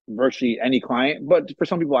virtually any client, but for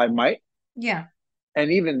some people I might, Yeah.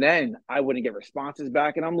 and even then I wouldn't get responses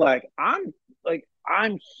back, and I'm like, I'm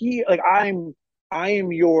here, like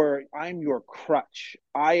I'm your crutch,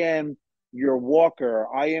 I am your walker,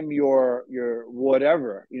 I am your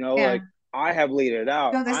whatever, Yeah. like I have laid it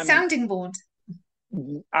out. You're the I'm sounding board.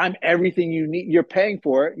 I'm everything you need. You're paying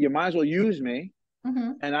for it. You might as well use me.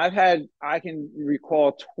 Hmm. And I can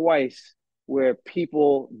recall twice where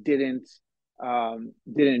people didn't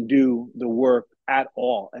do the work at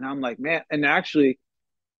all. And I'm like, man, and actually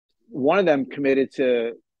one of them committed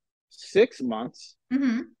to 6 months.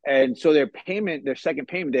 Hmm. And so their second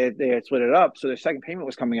payment, they had split it up. So their second payment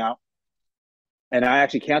was coming out. And I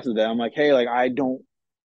actually canceled them. I'm like, hey, like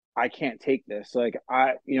I can't take this. Like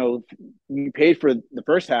you paid for the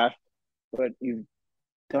first half, but you've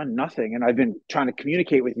done nothing, and I've been trying to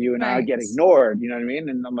communicate with you and I Right. get ignored, you know what I mean?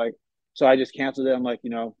 And I'm like, so I just canceled it. I'm like,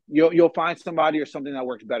 you'll find somebody or something that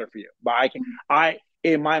works better for you, but I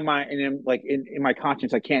in my mind and in my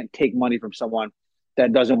conscience, I can't take money from someone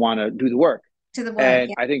that doesn't want to do the work. To the work. and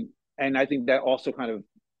Yeah. i think and I think that also kind of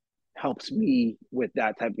helps me with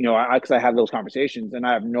that type, because I have those conversations and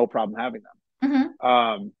I have no problem having Hmm.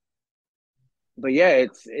 them. But yeah,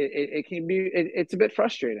 it can be, it's a bit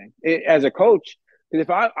frustrating as a coach, because if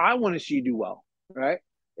I want to see you do well, right?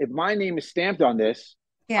 If my name is stamped on this,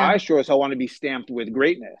 Yeah. I sure as hell want to be stamped with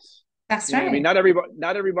greatness. That's You know what I mean? right.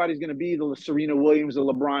 Not everybody's going to be the Serena Williams or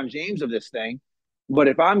LeBron James of this thing, but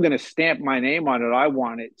if I'm going to stamp my name on it, I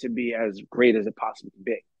want it to be as great as it possibly can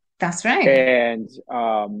be. That's right. And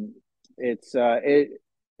it's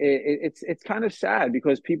it's kind of sad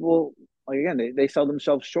because people, like, again, they sell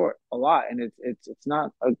themselves short a lot, and it's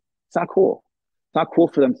not cool. It's not cool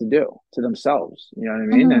for them to do to themselves. You know what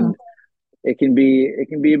I mean? Hmm. And it can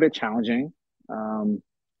be a bit challenging. Um,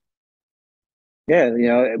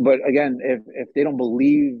 yeah, but again, if they don't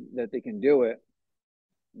believe that they can do it,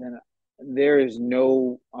 then there is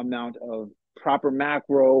no amount of proper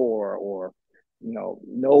macro or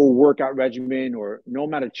no workout regimen or no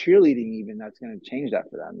amount of cheerleading even that's going to change that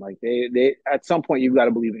for them. Like they at some point you've got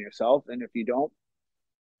to believe in yourself, and if you don't,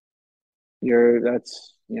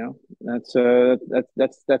 that's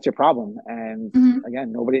your problem. And Hmm.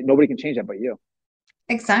 again, nobody can change that but you.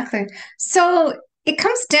 Exactly. So it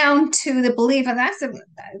comes down to the belief, and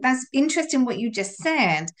that's interesting what you just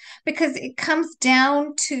said, because it comes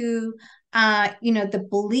down to the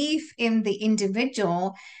belief in the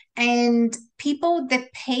individual and people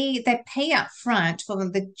that pay up front for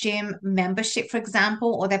the gym membership, for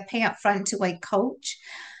example, or they pay up front to a coach,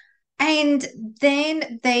 and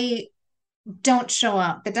then they don't show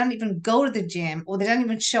up. They don't even go to the gym, or they don't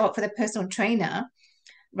even show up for the personal trainer,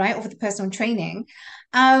 right? Or for the personal training.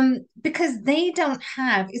 Because they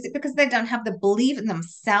is it because they don't have the belief in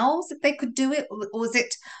themselves that they could do it? Or is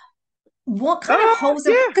it What kind of holds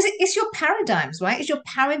them? Yeah. Because it's your paradigms, right? It's your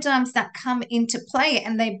paradigms that come into play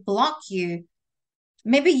and they block you.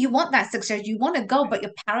 Maybe you want that success, you want to go, but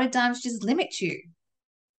your paradigms just limit you.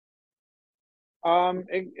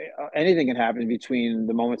 Anything can happen between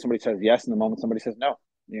the moment somebody says yes and the moment somebody says no.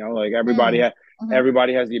 Like Mm. Hmm.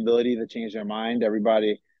 everybody has the ability to change their mind.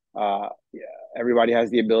 Yeah, everybody has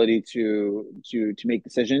the ability to make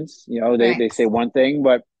decisions. They Right. say one thing,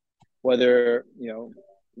 but whether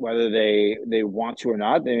whether they want to or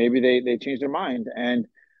not, they change their mind. And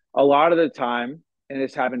a lot of the time, and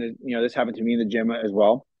this happened to me in the gym as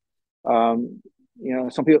well. Um,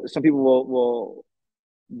 some people will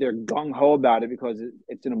they're gung ho about it because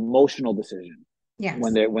it's an emotional decision Yes.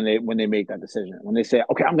 when they make that decision, when they say,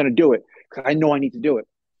 okay, I'm going to do it because I know I need to do it.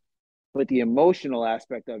 But the emotional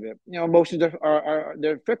aspect of it, emotions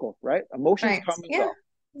they're fickle, right? Emotions Right. come and Yeah, go.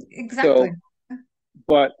 exactly. So,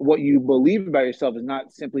 but what you believe about yourself is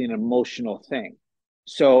not simply an emotional thing.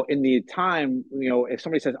 So in the time, if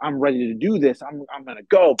somebody says, I'm ready to do this, I'm gonna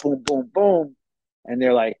go, boom, boom, boom, and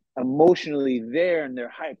they're like emotionally there and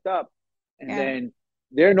they're hyped up, and Yeah. then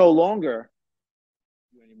they're no longer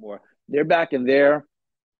anymore. They're back in their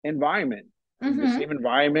environment, in the Mm-hmm. same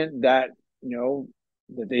environment that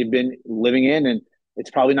they've been living in, and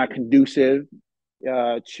it's probably not conducive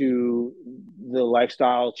to the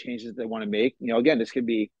lifestyle changes they want to make. Again, this could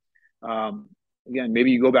be, um, again,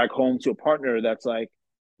 maybe you go back home to a partner that's like,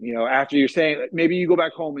 after you're saying, maybe you go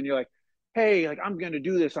back home and you're like, hey, like I'm going to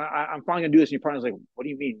do this. I'm finally going to do this. And your partner's like, what do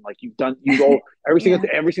you mean? Like you go Yeah. every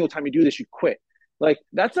single time you do this, you quit. Like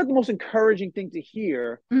that's like the most encouraging thing to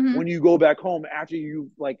hear when Mm-hmm. you go back home after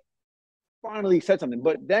you like finally said something.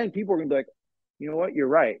 But then people are going to be like, you know what? You're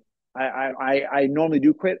right. I normally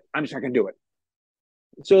do quit. I'm just not going to do it.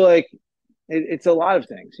 So like it's a lot of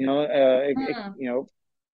things, Mm.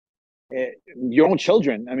 your own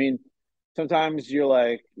children. I mean, sometimes you're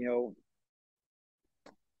like,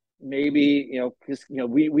 maybe, because,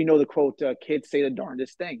 we know the quote, kids say the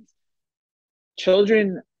darndest things.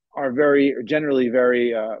 Children are generally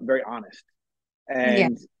very honest. Yeah.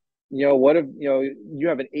 And, what if, you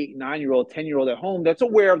have an 8, 9 year old, 10-year old at home that's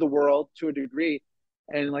aware of the world to a degree.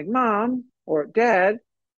 And like, mom or dad,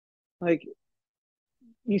 like,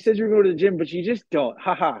 you said you were going to the gym, but you just don't.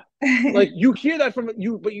 Haha. Like you hear that from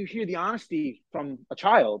you, but you hear the honesty from a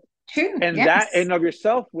child. True. And that Yes. in of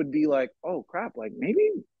yourself would be like, oh crap, like maybe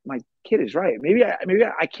my kid is right. Maybe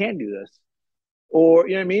I can do this. Or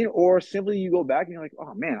you know what I mean? Or simply you go back and you're like,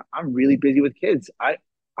 oh man, I'm really busy with kids. I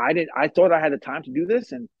thought I had the time to do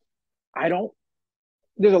this and I don't.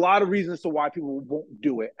 There's a lot of reasons to why people won't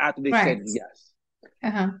do it after they said Right. yes.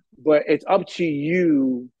 Uh-huh. But it's up to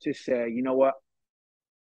you to say, you know what,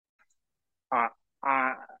 I,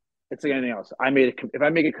 I, it's like anything else. If I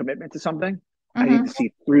make a commitment to something, I need to Mm-hmm.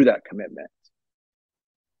 see through that commitment.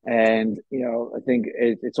 And I think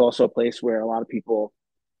it's also a place where a lot of people,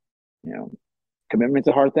 you know, commitment's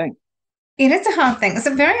a hard thing. It is a hard thing. It's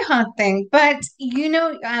a very hard thing. But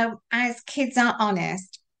as kids are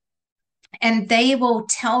honest, and they will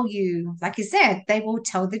tell you, like you said, they will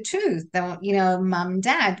tell the truth. They'll, mom,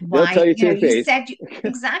 dad, They'll why, tell you to your you face. said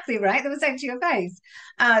exactly right. They will say to your face.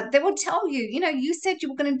 They will tell you, you said you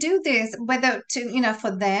were going to do this, whether to,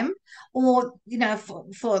 for them or,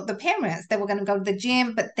 for the parents, they were going to go to the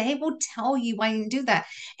gym, but they will tell you why you didn't do that.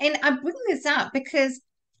 And I bring this up because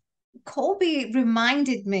Colby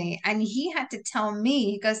reminded me, and he had to tell me,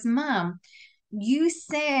 he goes, Mom, you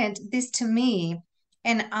said this to me.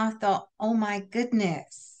 And I thought, oh my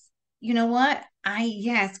goodness. You know what?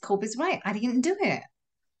 Yes, Colby's right. I didn't do it.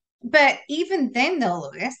 But even then, though,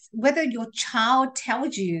 Lewis, whether your child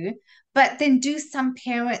tells you, but then do some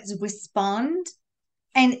parents respond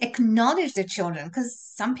and acknowledge the children? Because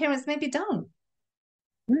some parents maybe don't.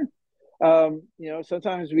 Yeah.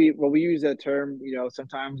 Sometimes we use that term,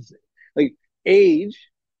 sometimes like age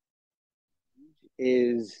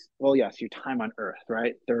is, well, yes, your time on earth,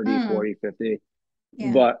 right? 30, Mm, 40, 50.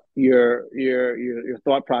 yeah, But your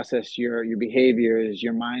thought process, your behaviors,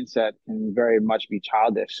 your mindset can very much be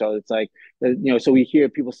childish. So it's like, so we hear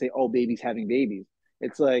people say, oh, babies having babies.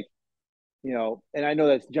 It's like, and I know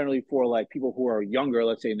that's generally for like people who are younger,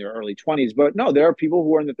 let's say in their early 20s, but no, there are people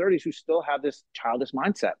who are in the 30s who still have this childish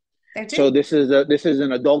mindset. they So do. this is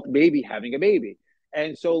an adult baby having a baby.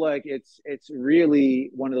 And so like it's really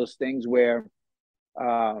one of those things where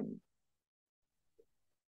um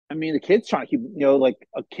I mean, the kid's trying to keep, like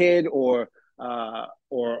a kid or a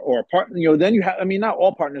partner, then you have, I mean, not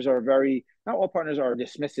all partners are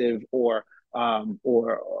dismissive um,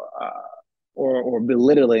 or, uh, or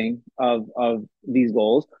belittling of these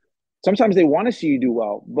goals. Sometimes they want to see you do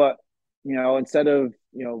well, but, instead of,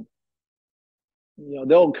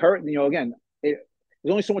 they'll encourage, again, there's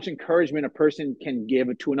only so much encouragement a person can give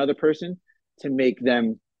to another person to make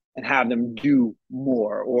them and have them do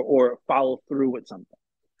more or follow through with something.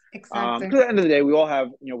 Because Exactly. at the end of the day, we all have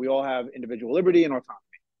individual liberty and autonomy,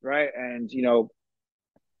 right? And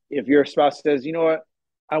if your spouse says, you know what,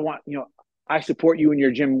 I want, I support you in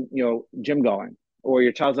your gym going, or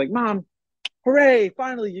your child's like, Mom, hooray,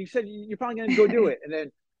 finally, you said you're finally going to go do it, and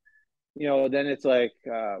then it's like,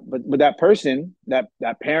 but that person, that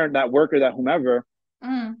parent, that worker, that whomever,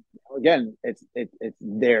 Mm, again, it's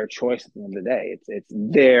their choice at the end of the day. It's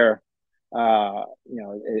their,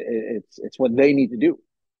 it's what they need to do,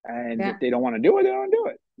 and yeah, if they don't want to do it, they don't do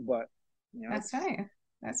it. But that's it's right.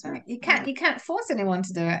 That's yeah, right. You can't yeah, you can't force anyone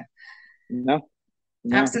to do it. no,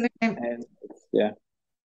 no, Absolutely. and yeah,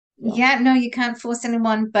 so Yeah, no, you can't force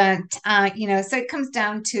anyone, but so it comes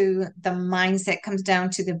down to the mindset, comes down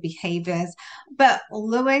to the behaviors. But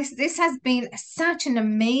Louis, this has been such an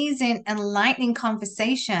amazing, enlightening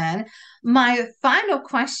conversation. My final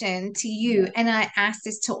question to you, yeah. and I ask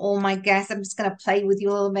this to all my guests, I'm just going to play with you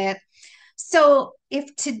a little bit. So,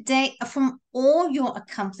 if today, from all your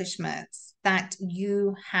accomplishments that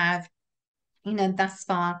you have, thus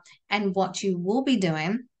far, and what you will be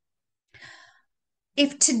doing,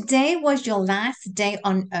 if today was your last day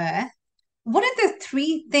on earth, what are the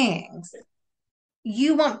three things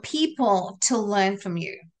you want people to learn from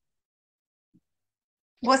you?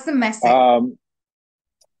 What's the message? Um,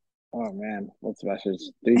 oh man, what's the message?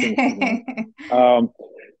 Three things to learn.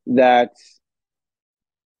 That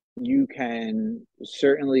you can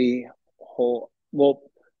certainly hold. Well,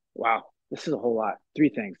 wow, this is a whole lot. Three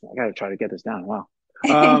things. I got to try to get this down. Wow.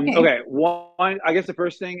 Okay. One, I guess the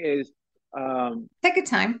first thing is, um, Take your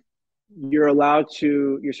time. you're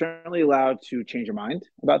certainly allowed to change your mind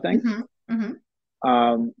about things. Hmm. Hmm.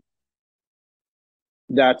 Um,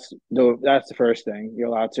 that's the first thing. You're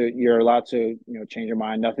allowed to change your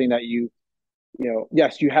mind. Nothing that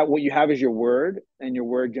yes, what you have is your word, and your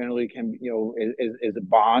word generally can, is a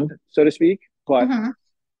bond, so to speak. But Hmm.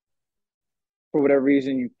 for whatever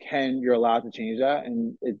reason, you're allowed to change that,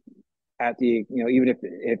 and at the even if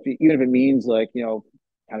it means, like,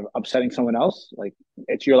 kind of upsetting someone else, like,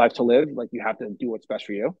 it's your life to live, like, you have to do what's best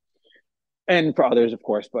for you and for others, of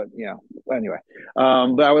course. But anyway,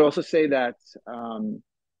 but I would also say that,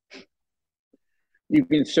 you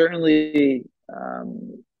can certainly,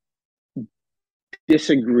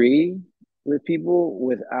 disagree with people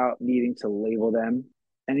without needing to label them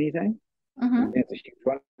anything. I Hmm. think it's a huge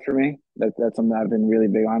one for me. That's something I've been really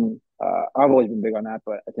big on. I've always been big on that,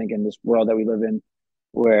 but I think in this world that we live in,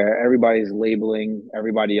 where everybody's labeling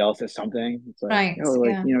everybody else as something, it's like, Right.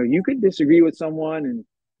 like, Yeah. you could disagree with someone and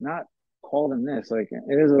not call them this. Like,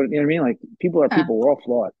 it is what, you know what I mean. Like, people are Yeah. people. We're all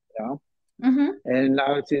flawed. Hmm. And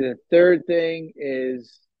I would say the third thing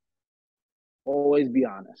is always be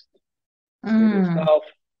honest with Mm. yourself,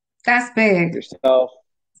 That's with big. yourself,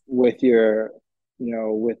 with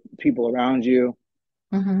with people around you.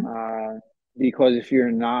 Hmm. Uh, because if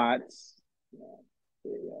you're not,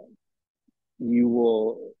 you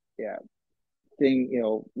will, yeah,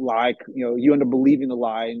 lie, you end up believing the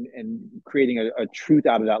lie, and creating a truth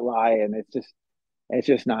out of that lie. And it's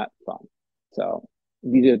just not fun. So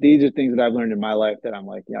these are things that I've learned in my life that I'm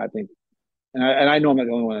like, yeah, I think, and I know I'm not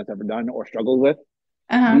the only one that's ever done or struggled with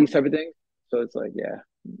Uh-huh. these type of things. So it's like, yeah,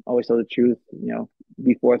 always tell the truth,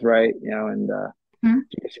 be forthright, and Mhm.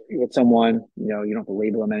 if you disagree with someone, you don't have to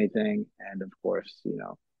label them anything. And of course,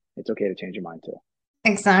 it's okay to change your mind too.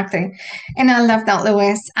 Exactly. And I love that,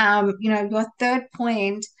 Lewis. Your third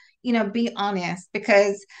point, be honest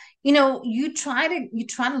because you try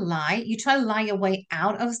to lie your way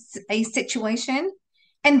out of a situation,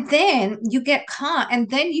 and then you get caught, and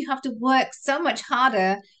then you have to work so much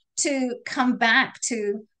harder to come back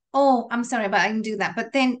to, oh, I'm sorry, but I didn't do that.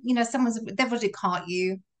 But then, they've already caught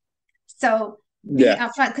you. So be Yeah.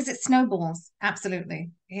 upfront because it snowballs.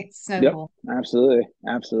 Absolutely. It Yep. snowballs. Absolutely.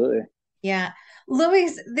 Absolutely. Yeah.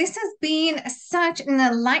 Louis, this has been such an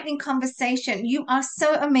enlightening conversation. You are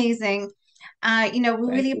so amazing. We Thank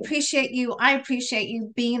really you. appreciate you. I appreciate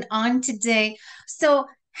you being on today. So,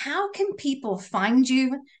 how can people find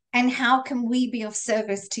you and how can we be of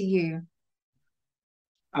service to you?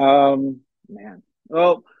 Man.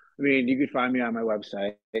 Well, I mean, you could find me on my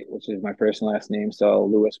website, which is my first and last name, so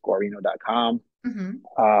louisguarino.com. Hmm.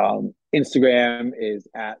 Instagram is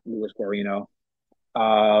at Louis Guarino.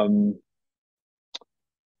 Um,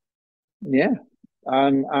 yeah,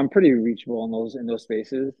 I'm pretty reachable in those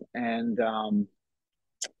spaces. And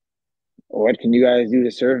what can you guys do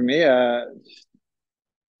to serve me? I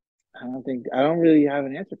don't really have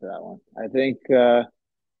an answer for that one. I think,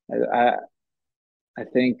 I I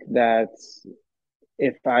think that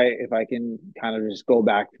if I can kind of just go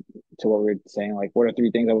back to what we were saying, like what are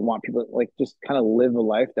three things I would want people to, like, just kind of live a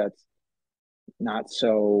life that's not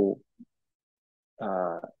so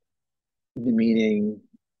uh demeaning,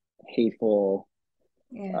 hateful,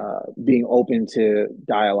 Yeah. being open to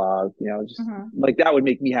dialogue, just Hmm. like that would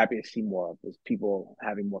make me happy to see more of is people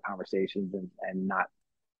having more conversations and not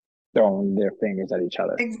throwing their fingers at each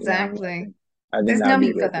other. Exactly. I think There's that no would be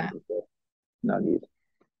a need for great thing that. to do. No need.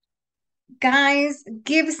 Guys,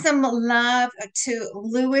 give some love to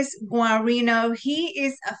Louis Guarino. He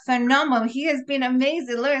is a phenomenal. He has been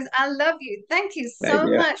amazing. Louis, I love you. Thank you Thank so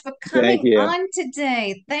you. much for Thank coming you. on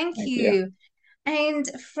today. Thank Thank you. you. And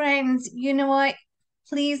friends, you know what?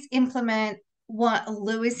 Please implement what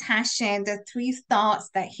Lewis has shared, the three thoughts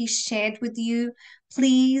that he shared with you.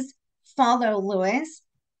 Please follow Lewis,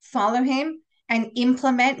 follow him, and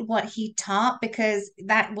implement what he taught because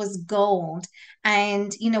that was gold.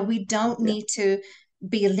 And, we don't Thank you. need to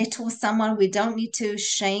belittle someone, we don't need to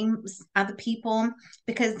shame other people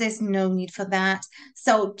because there's no need for that.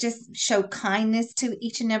 So just show kindness to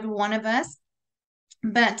each and every one of us.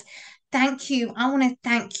 But thank you. I want to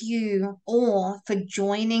thank you all for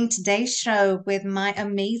joining today's show with my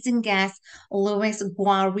amazing guest, Louis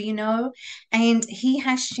Guarino, and he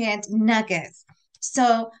has shared nuggets.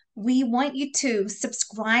 So we want you to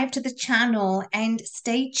subscribe to the channel and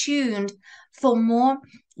stay tuned for more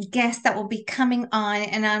guests that will be coming on.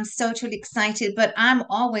 And I'm so truly excited, but I'm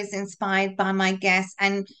always inspired by my guests.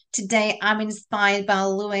 And today I'm inspired by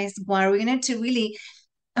Louis Guarino to really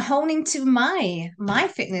honing to my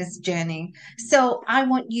fitness journey. So I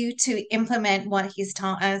want you to implement what he's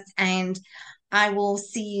taught us, and I will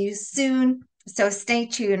see you soon. So stay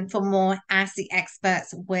tuned for more Ask the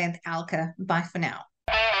Experts with Alka. Bye for now.